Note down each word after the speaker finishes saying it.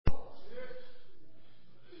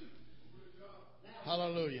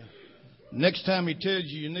Next time he tells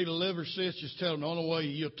you need a liver, sis, just tell him the only way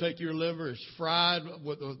you'll take your liver is fried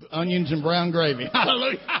with onions and brown gravy.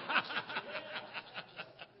 Hallelujah.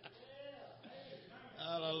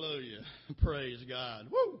 Hallelujah. Praise God.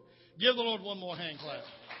 Woo. Give the Lord one more hand clap.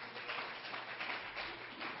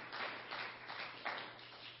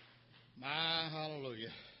 My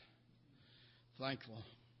hallelujah. Thankful.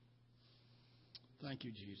 Thank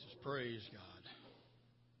you, Jesus. Praise God.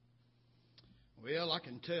 Well, I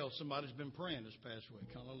can tell somebody's been praying this past week.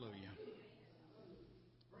 Hallelujah.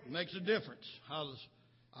 It makes a difference.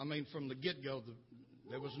 From the get-go,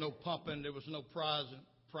 there was no pumping, there was no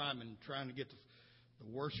priming, trying to get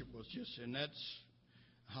the worship was just, and that's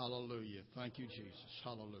hallelujah. Thank you, Jesus.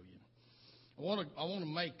 Hallelujah. I want to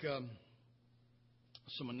make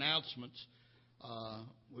some announcements.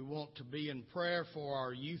 We want to be in prayer for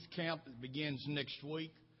our youth camp that begins next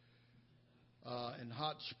week in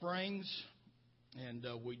Hot Springs. And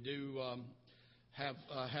we do have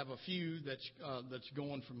a few that's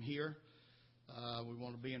going from here. We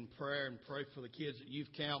want to be in prayer and pray for the kids at youth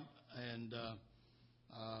camp. And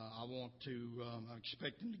I want to. I'm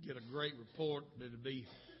expecting to get a great report. It'll be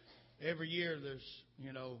every year. There's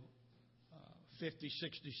 50,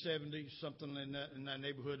 60, 70, something in that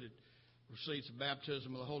neighborhood that receives the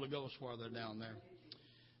baptism of the Holy Ghost while they're down there.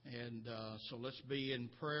 And so let's be in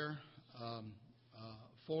prayer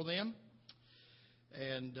for them.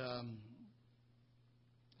 And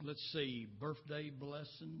let's see, birthday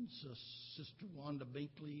blessings. Sister Wanda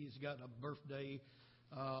Binkley has got a birthday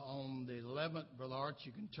on the 11th. Brother Arch,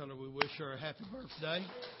 you can tell her we wish her a happy birthday.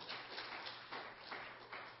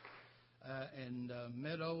 And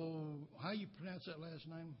Meadow, how you pronounce that last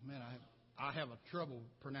name? Man, I have a trouble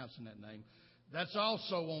pronouncing that name. That's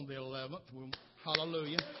also on the 11th.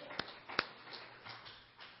 Hallelujah.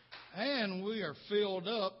 And we are filled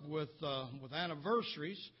up with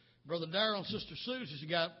anniversaries. Brother Darrell and Sister Susie's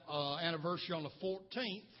got anniversary on the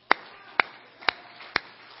 14th.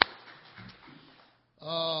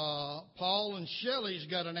 Paul and Shelley's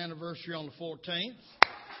got an anniversary on the 14th.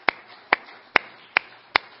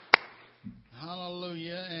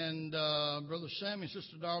 Hallelujah. And Brother Sammy and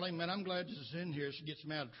Sister Darlene, man, I'm glad this is in here. She gets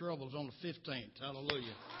me out of trouble. It's on the 15th.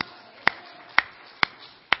 Hallelujah.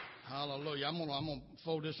 Hallelujah. I'm gonna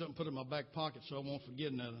fold this up and put it in my back pocket so I won't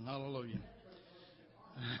forget nothing. Hallelujah.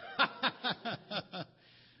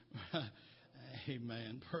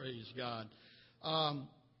 Amen. Praise God.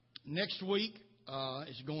 Next week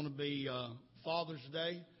is going to be Father's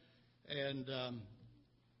Day. And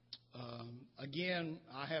again,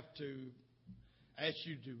 I have to ask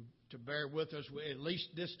you to bear with us. At least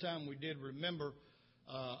this time we did remember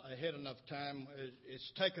ahead enough time. It's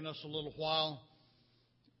taken us a little while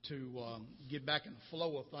to get back in the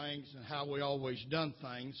flow of things and how we always done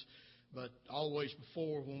things. But always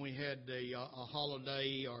before, when we had a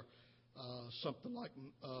holiday or something like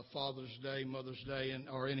Father's Day, Mother's Day,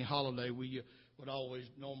 or any holiday, we would always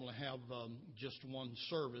normally have just one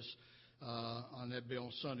service, and that'd be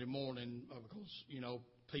on Sunday morning because,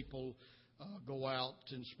 people go out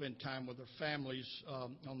and spend time with their families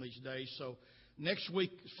on these days. So next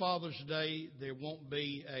week, Father's Day, there won't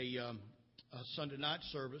be a Sunday night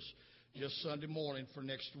service, just Sunday morning for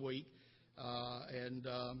next week. And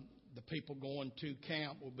the people going to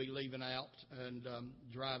camp will be leaving out and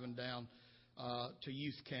driving down to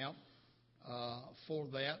youth camp for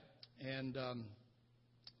that. And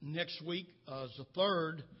next week is the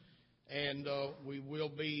 3rd, and we will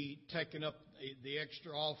be taking up the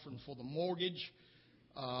extra offering for the mortgage.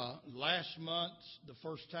 Last month, the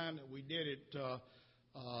first time that we did it,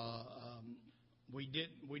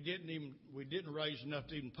 we didn't raise enough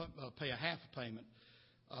to even pay a half payment.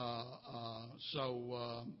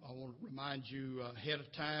 So I want to remind you ahead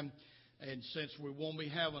of time. And since we won't be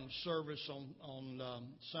having a service on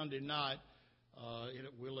Sunday night,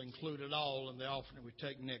 it will include it all in the offering that we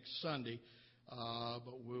take next Sunday.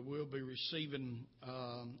 But we will be receiving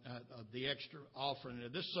the extra offering. Now,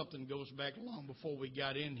 this is something that goes back long before we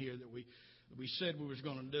got in here that we said we was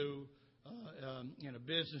going to do in a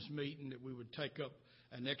business meeting, that we would take up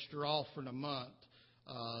an extra offering a month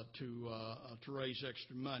to raise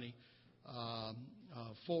extra money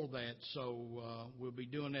for that. So we'll be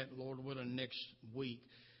doing that, Lord willing, next week.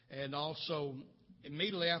 And also,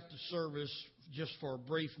 immediately after service, just for a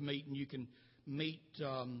brief meeting, you can meet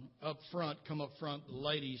up front, come up front. The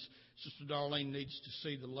ladies, Sister Darlene needs to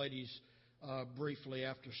see the ladies briefly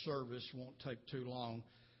after service. Won't take too long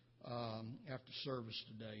after service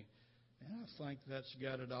today. And I think that's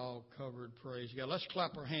got it all covered. Praise God. Let's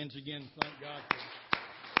clap our hands again. Thank God for,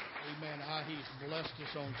 amen, how He's blessed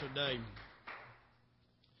us on today.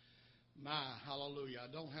 Hallelujah.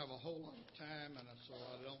 I don't have a whole lot of time, and so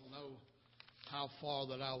I don't know how far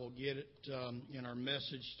that I will get it in our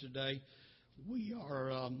message today. We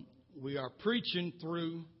are preaching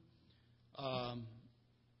through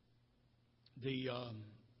the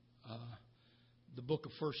book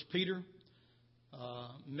of 1 Peter.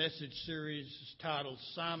 Message series is titled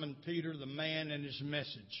Simon Peter, the Man and His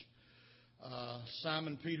Message.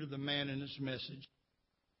 Simon Peter, the Man and His Message.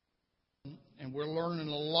 And we're learning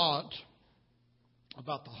a lot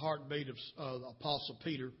about the heartbeat of the Apostle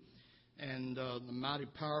Peter and the mighty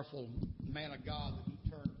powerful man of God that he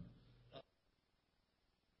turned.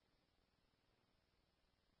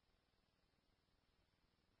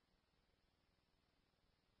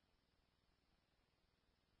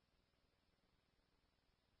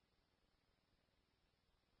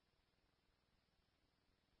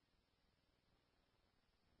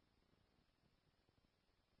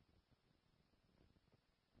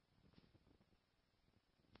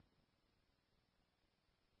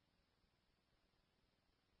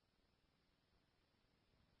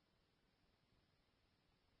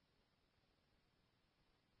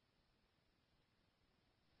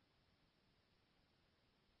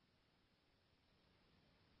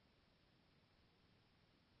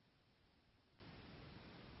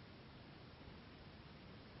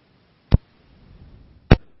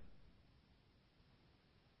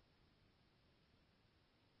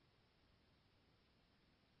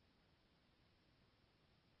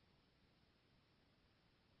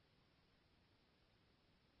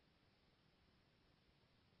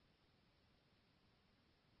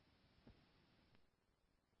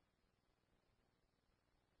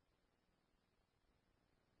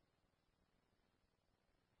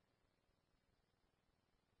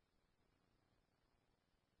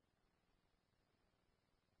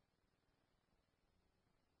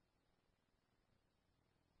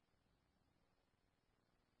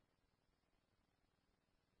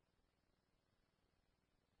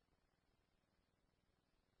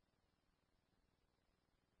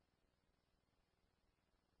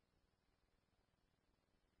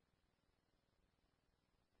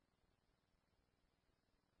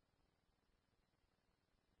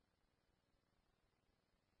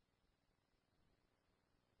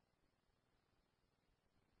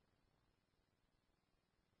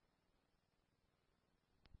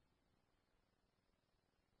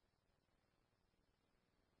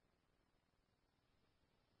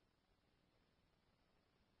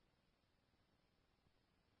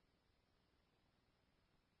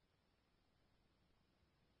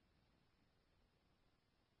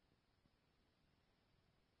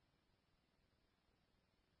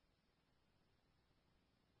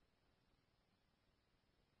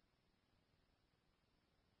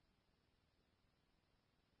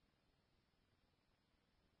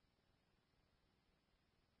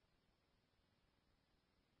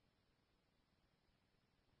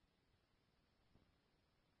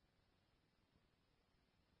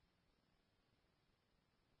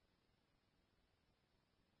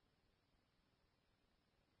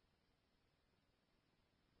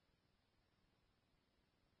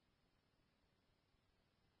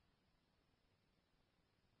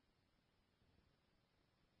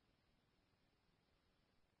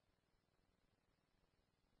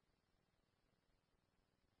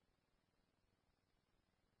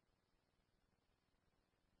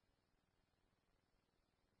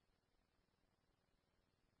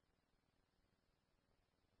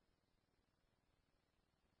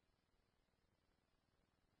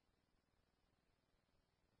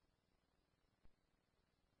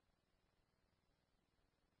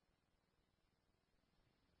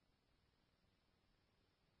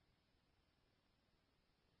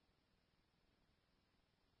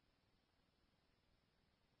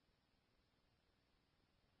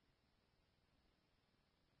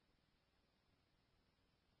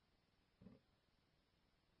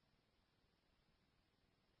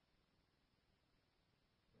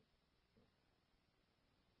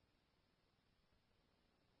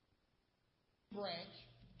 Branch,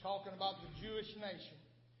 talking about the Jewish nation,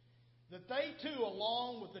 that they too,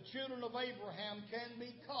 along with the children of Abraham, can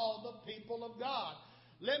be called the people of God.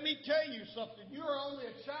 Let me tell you something. You are only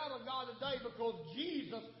a child of God today because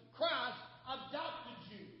Jesus Christ adopted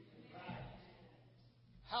you. Right.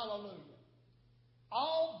 Hallelujah.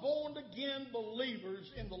 All born-again believers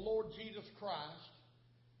in the Lord Jesus Christ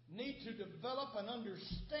need to develop an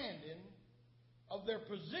understanding of their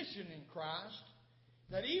position in Christ,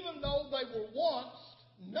 that even though they were once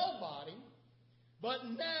nobody, but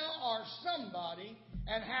now are somebody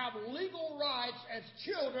and have legal rights as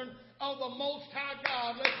children of the Most High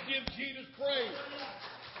God. Let's give Jesus praise.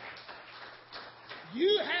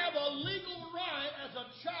 You have a legal right as a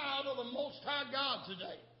child of the Most High God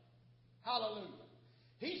today. Hallelujah.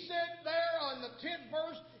 He said there on the 10th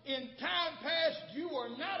verse, in time past you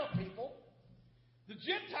were not a people. The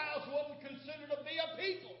Gentiles wasn't considered to be a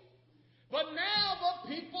people. But now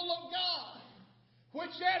the people of God,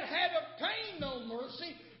 which had obtained no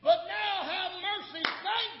mercy, but now have mercy.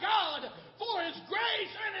 Thank God for His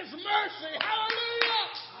grace and His mercy. Hallelujah.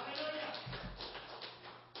 Hallelujah.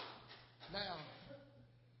 Now,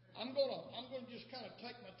 I'm gonna just kind of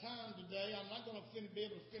take my time today. I'm not gonna be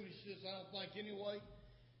able to finish this, I don't think, anyway.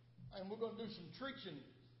 And we're gonna do some preaching,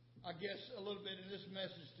 I guess, a little bit in this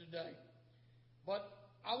message today. But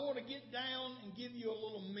I want to get down and give you a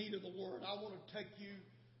little meat of the Word. I want to take you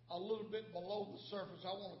a little bit below the surface.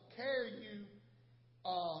 I want to carry you.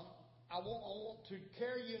 I want to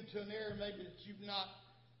carry you into an area maybe that you've not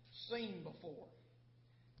seen before.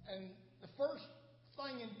 And the first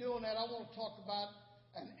thing in doing that, I want to talk about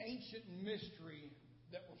an ancient mystery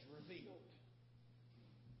that was revealed.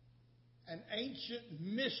 An ancient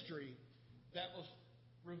mystery that was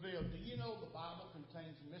revealed. Do you know the Bible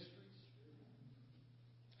contains mysteries?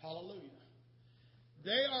 Hallelujah.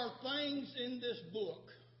 There are things in this book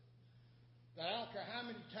that I don't care how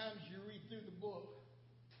many times you read through the book,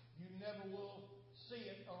 you never will see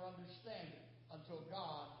it or understand it until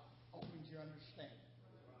God opens your understanding.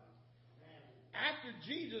 After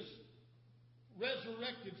Jesus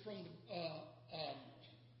resurrected from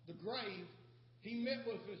the grave, He met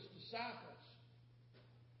with His disciples.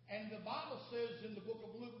 And the Bible says in the book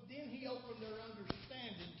of Luke, then He opened their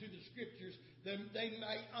understanding to the Scriptures that they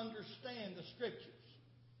may understand the Scriptures.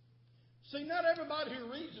 See, not everybody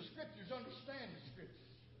who reads the Scriptures understands the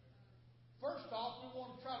Scriptures. First off, we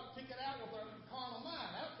want to try to kick it out with our carnal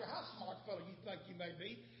mind. I don't care how smart fellow you think you may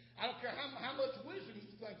be. I don't care how much wisdom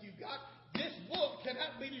you think you've got. This book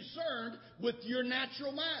cannot be discerned with your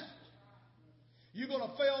natural mind. You're going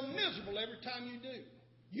to fail miserable every time you do.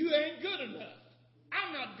 You ain't good enough.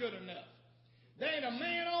 I'm not good enough. There ain't a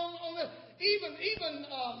man on this. Even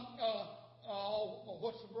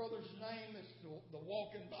what's the brother's name? It's the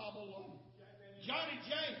walking Bible. Johnny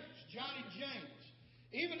James.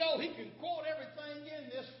 Even though he can quote everything in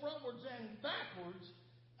this frontwards and backwards,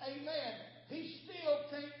 amen, he still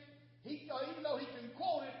can't, even though he can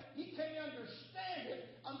quote it, he can't understand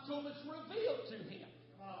it until it's revealed to him.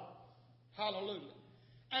 Hallelujah.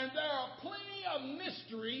 And there are plenty of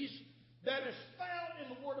mysteries that is found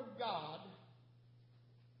in the Word of God,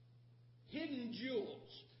 hidden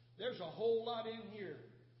jewels. There's a whole lot in here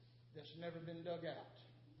that's never been dug out.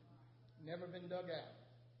 Never been dug out.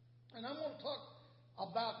 And I want to talk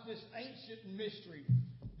about this ancient mystery.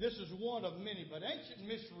 This is one of many, but ancient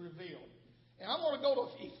mystery revealed. And I want to go to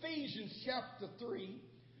Ephesians chapter 3,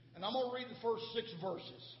 and I'm going to read the first 6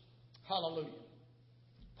 verses. Hallelujah.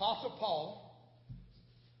 Apostle Paul,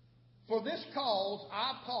 for this cause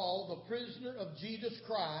I, Paul, the prisoner of Jesus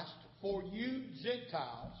Christ, for you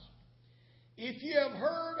Gentiles, if you have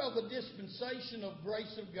heard of the dispensation of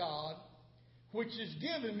grace of God, which is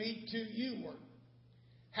given me to youward,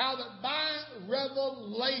 how that by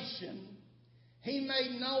revelation He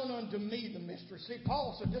made known unto me the mystery. See,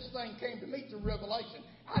 Paul said this thing came to me through revelation.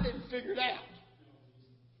 I didn't figure it out.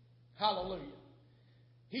 Hallelujah.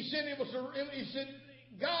 He said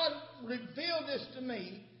God revealed this to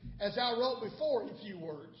me, as I wrote before in a few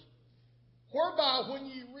words, whereby when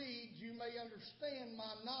you read, you may understand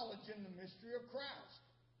my knowledge in the mystery of Christ,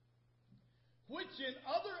 which in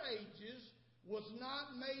other ages was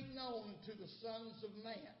not made known to the sons of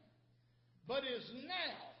man, but is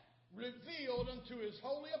now revealed unto His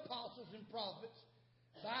holy apostles and prophets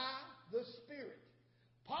by the Spirit.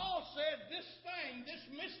 Paul said this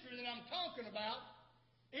mystery that I'm talking about,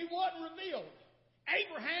 it wasn't revealed.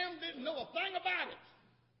 Abraham didn't know a thing about it.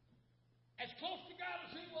 As close to God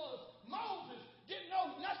as he was, Moses didn't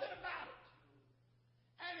know nothing about it.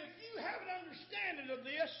 And if you have an understanding of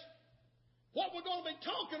this, what we're going to be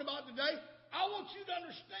talking about today, I want you to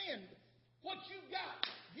understand what you've got.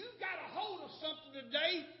 You've got a hold of something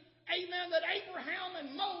today, amen, that Abraham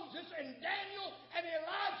and Moses and Daniel and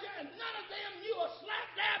Elijah and none of them knew a slap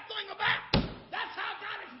dab thing about. That's how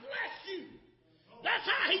God has blessed you. That's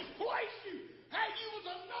how He's placed you. Hey, you was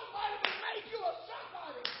a nobody that made you a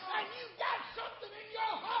somebody. And you got something in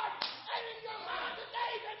your heart and in your mind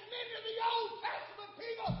today that many of the Old Testament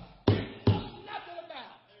people didn't know nothing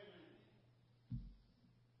about.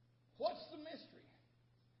 What's the mystery?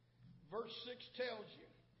 Verse 6 tells you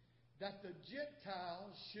that the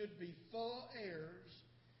Gentiles should be full heirs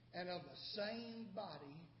and of the same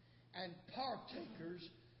body and partakers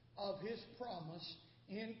of His promise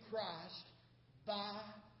in Christ by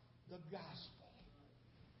the gospel.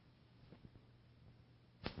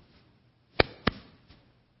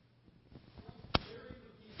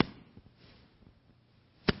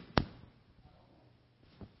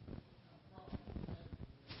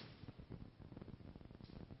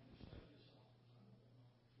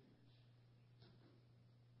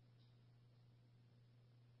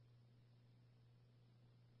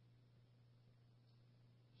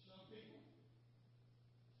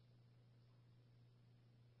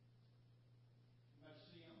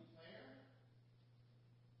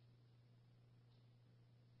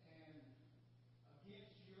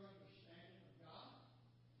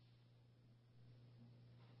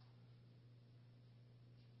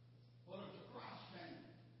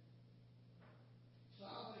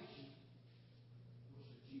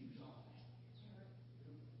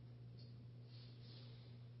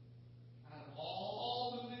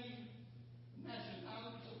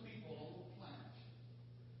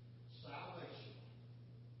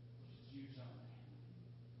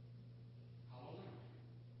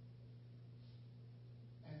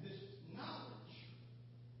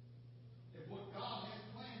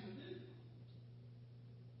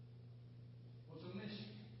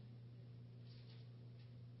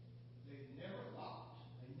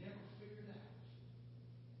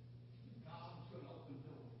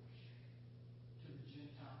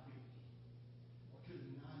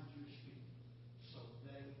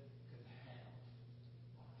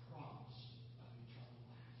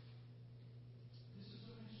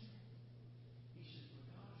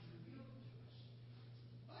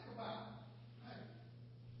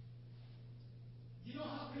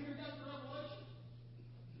 Peter got the revelation?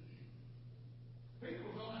 Peter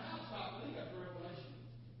was on the housetop when he got the revelation.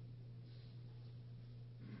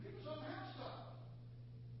 He was on the housetop.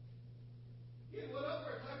 He had went up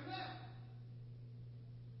there and taken a nap.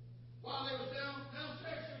 While they was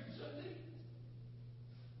downstairs, so he could sit and eat.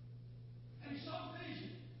 And he saw a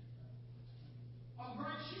vision of a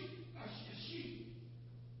great sheep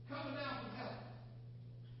coming down from heaven.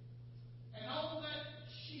 And on that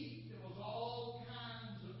sheep, there was all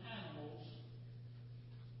kinds of animals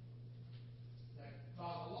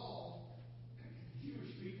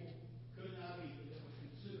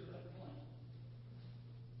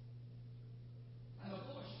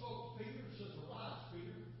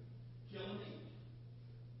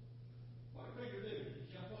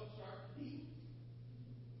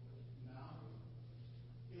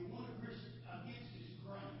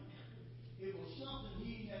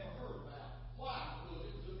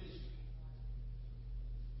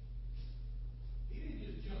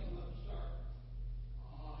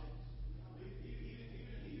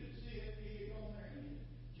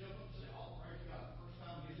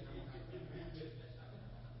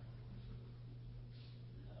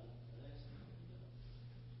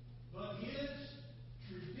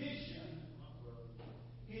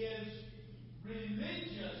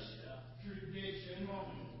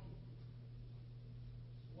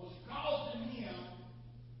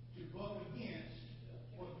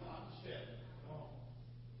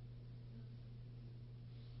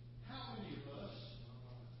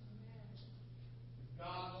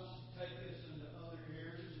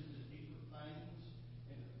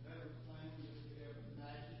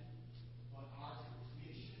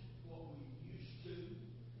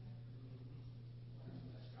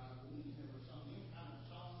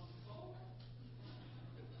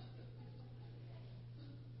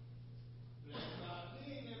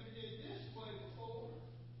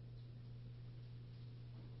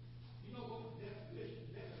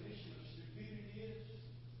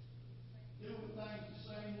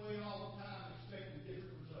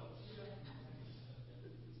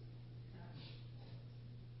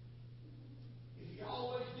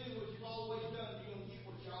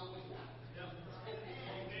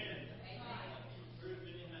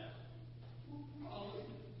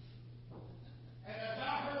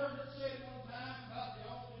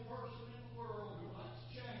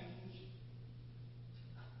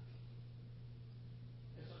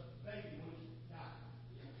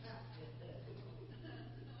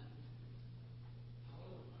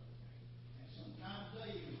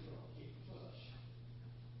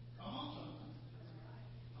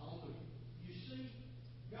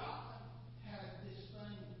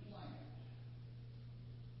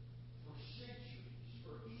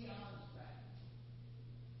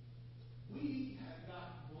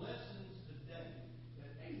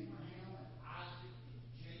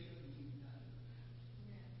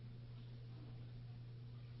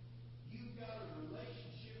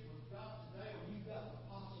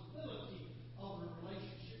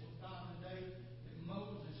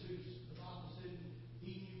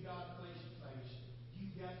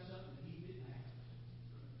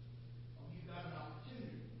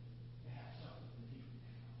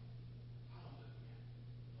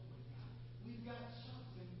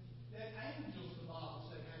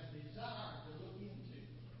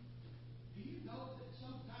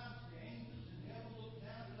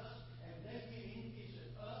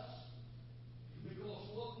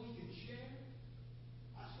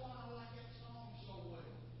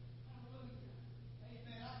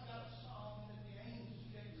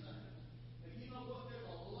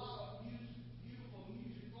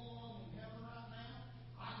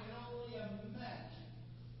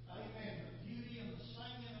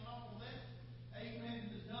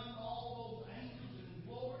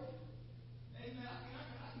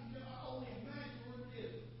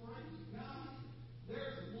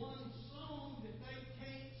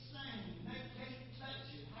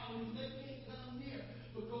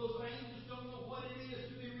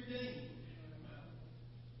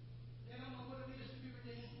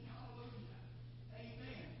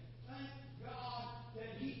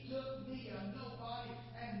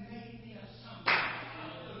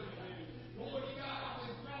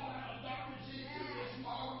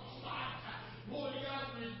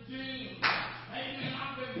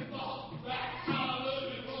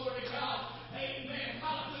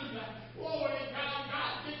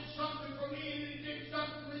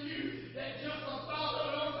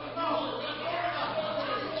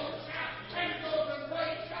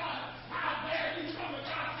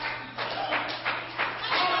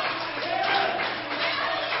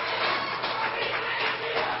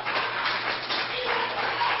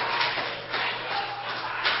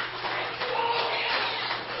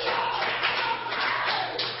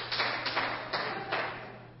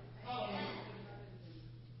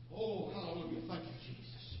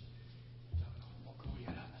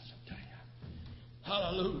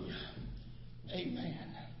Hallelujah.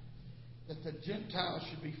 Amen. That the Gentiles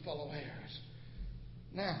should be fellow heirs.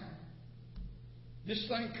 Now, this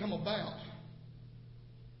thing come about.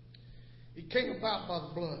 It came about by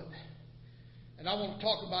the blood. And I want to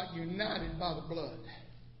talk about united by the blood.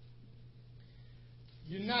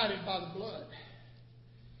 United by the blood.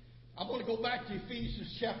 I'm going to go back to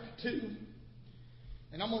Ephesians chapter 2.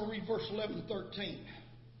 And I'm going to read verse 11 and 13.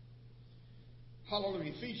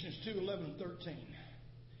 Hallelujah. Ephesians 2, 11 and 13.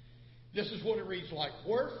 This is what it reads like.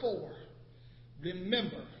 Wherefore,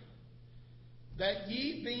 remember that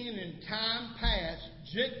ye being in time past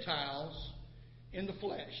Gentiles in the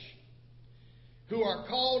flesh, who are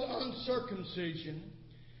called uncircumcision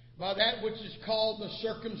by that which is called the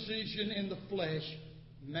circumcision in the flesh,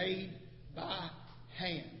 made by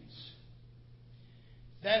hands.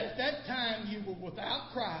 That at that time you were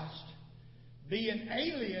without Christ, being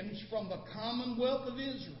aliens from the commonwealth of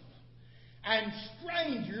Israel, and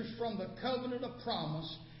strangers from the covenant of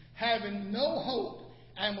promise, having no hope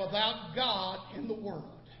and without God in the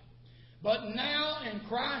world. But now in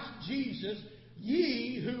Christ Jesus,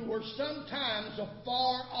 ye who were sometimes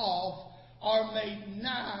afar off are made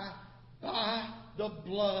nigh by the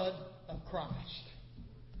blood of Christ.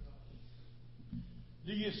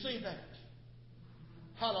 Do you see that?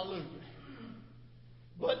 Hallelujah.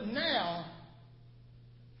 But now,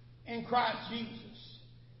 in Christ Jesus,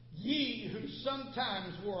 ye who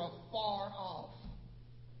sometimes were afar off,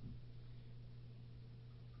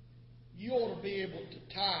 you ought to be able to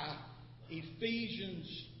tie Ephesians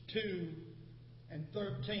 2 and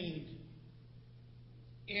 13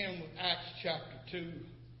 in with Acts chapter 2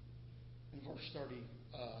 and verse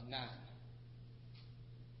 39.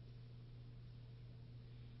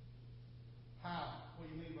 How? What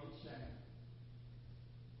do you mean, Brother Sam?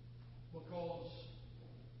 Because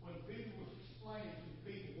when people was explaining to the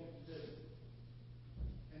people what to do,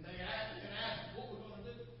 and they asked what we're going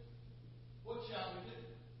to do, what shall we do?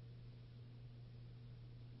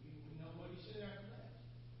 We know what he said after that.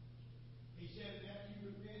 He said, after you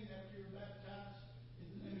repent, after you're baptized in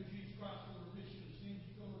the name of Jesus Christ for the remission of sins,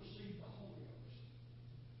 you're going to receive the Holy Ghost.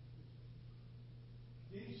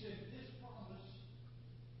 Then he said, this promise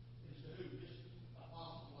is to who? Just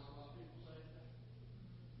apostles, like a lot of people say that.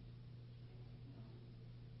 No.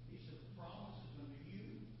 He said, the promise is unto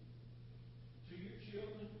you, to your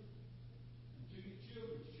children, and to your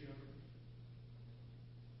children's children,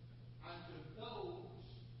 and to those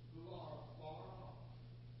who are far off.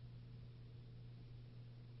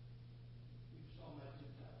 You saw that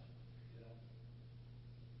 2,000. Yeah.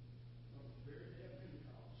 From the very day of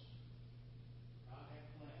Pentecost, God had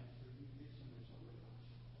plans for you to get some of this Holy Ghost.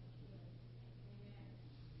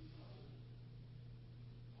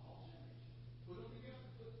 Paul said it. Put them together.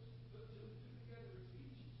 Put two together as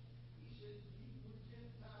Ephesians. He said, you were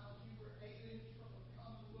Gentiles, you were aliens from the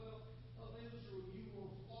commonwealth of Israel, you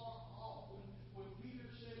were far off. When Peter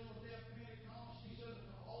said on the day of Pentecost, he said,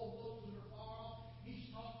 all those that are far off, he's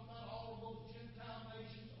talking about all of those Gentile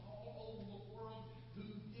nations all over the world who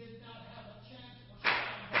did not have a chance for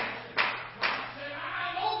salvation. God said,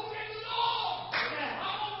 I'm opening the door.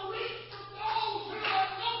 I'm going to reach for those who are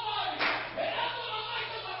nobody, and I'm going to make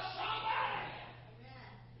them a somebody.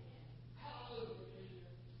 Hallelujah.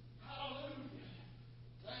 Hallelujah.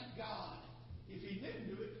 Thank God. If he didn't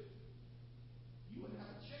do it, you wouldn't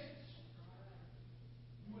have a chance.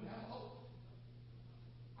 You wouldn't have hope.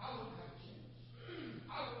 I wouldn't have a chance.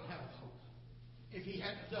 I wouldn't have hope if he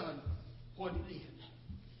hadn't done what he did.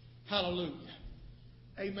 Hallelujah.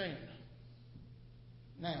 Amen.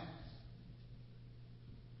 Now,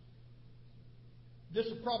 this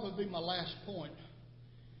will probably be my last point,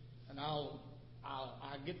 and I'll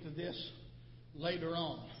get to this later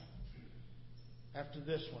on. After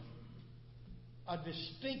this one, a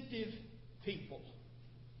distinctive people.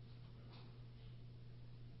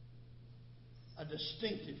 A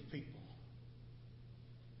distinctive people.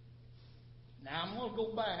 Now I'm going to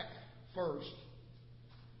go back first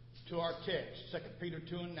to our text, 2 Peter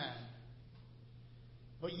 2 and 9.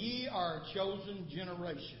 But ye are a chosen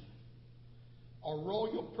generation, a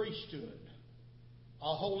royal priesthood,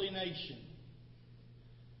 a holy nation,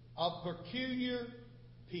 a peculiar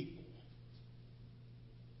people.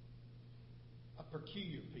 A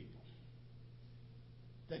peculiar people.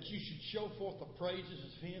 That you should show forth the praises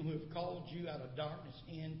of him who have called you out of darkness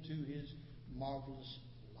into his marvelous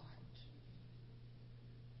light.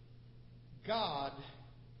 God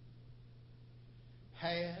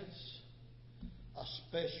has a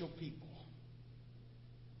special people.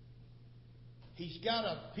 He's got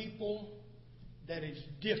a people that is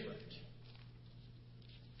different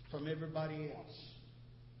from everybody else.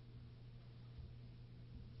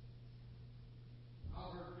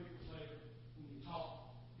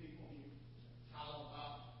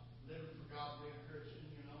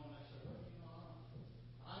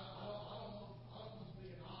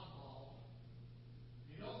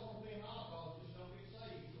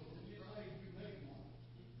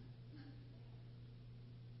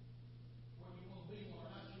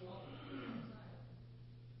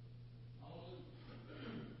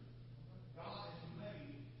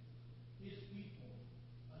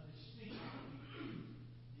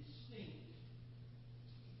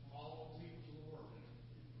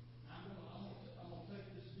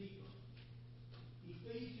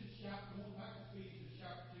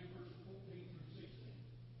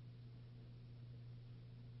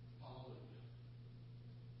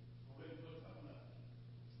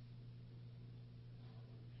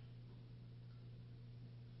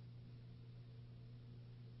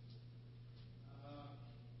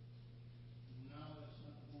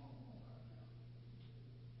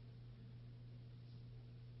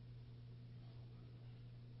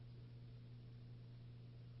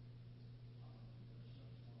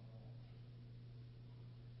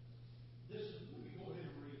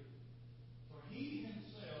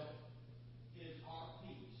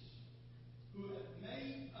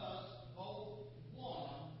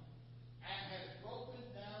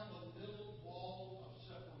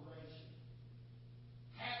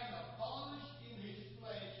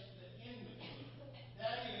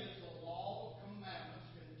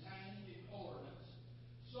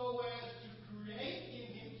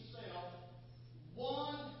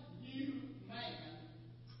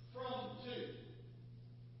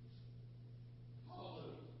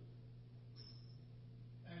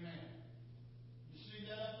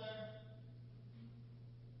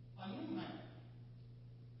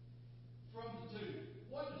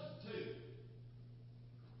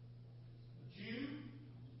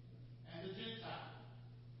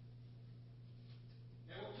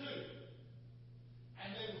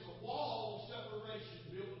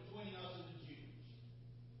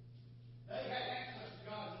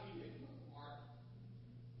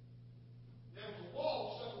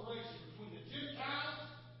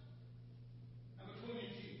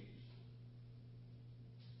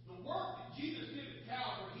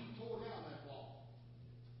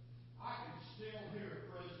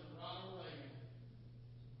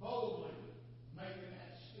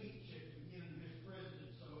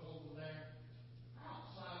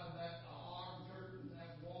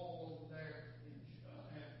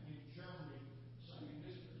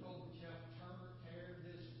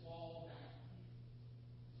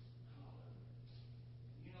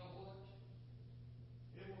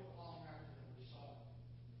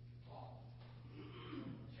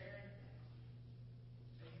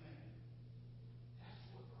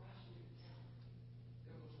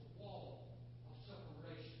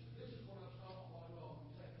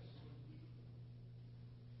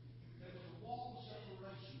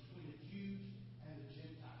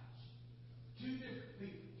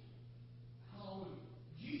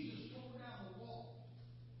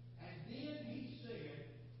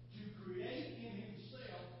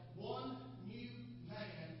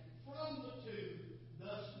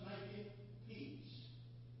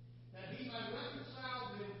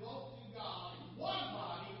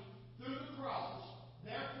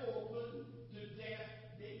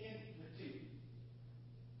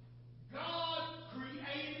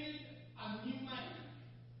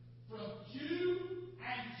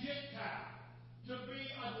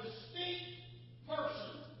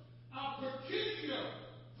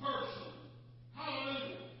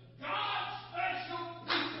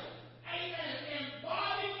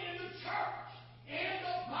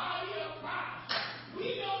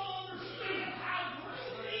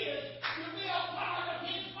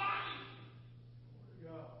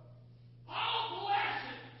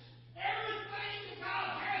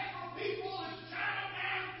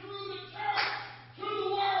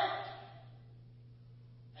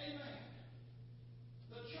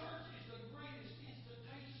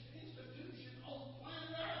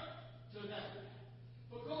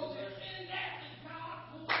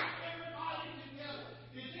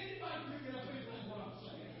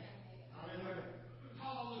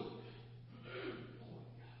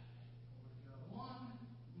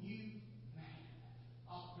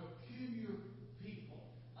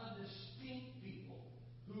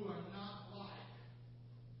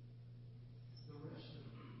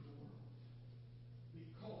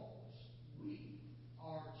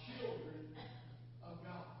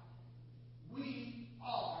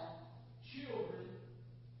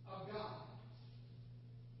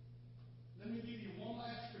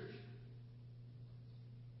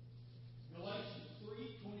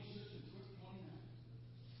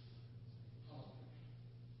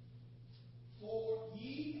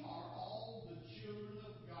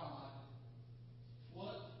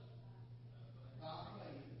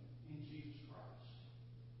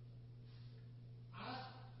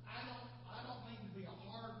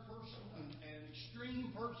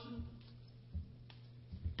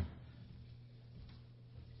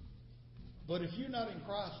 But if you're not in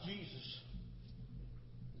Christ Jesus,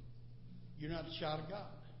 you're not a child of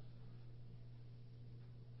God.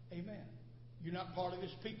 Amen. You're not part of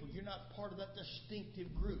His people. You're not part of that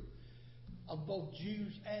distinctive group of both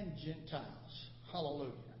Jews and Gentiles.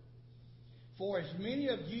 Hallelujah. For as many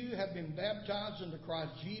of you have been baptized into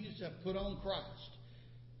Christ Jesus have put on Christ.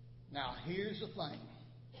 Now here's the thing.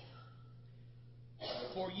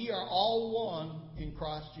 For ye are all one in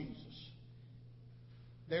Christ Jesus.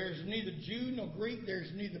 There is neither Jew nor Greek. There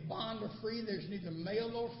is neither bond nor free. There is neither male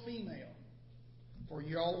nor female. For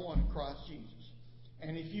ye are all one in Christ Jesus.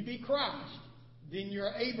 And if you be Christ, then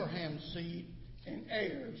you're Abraham's seed and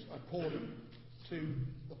heirs according to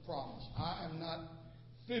the promise. I am not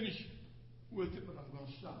finished with it, but I'm going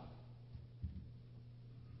to stop.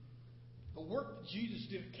 The work that Jesus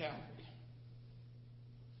did at Calvary,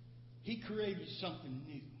 He created something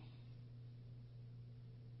new.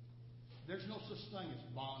 There's no such thing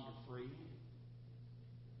as bond or free,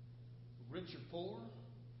 rich or poor,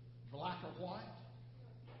 black or white,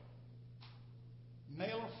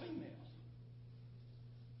 male or female,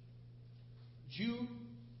 Jew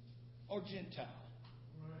or Gentile.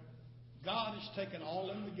 God has taken all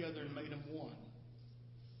of them together and made them one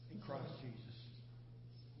in Christ Jesus.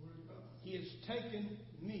 He has taken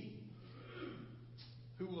me,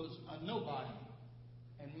 who was a nobody,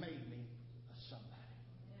 and made me a somebody.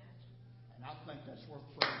 And I think that's worth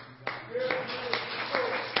praising God.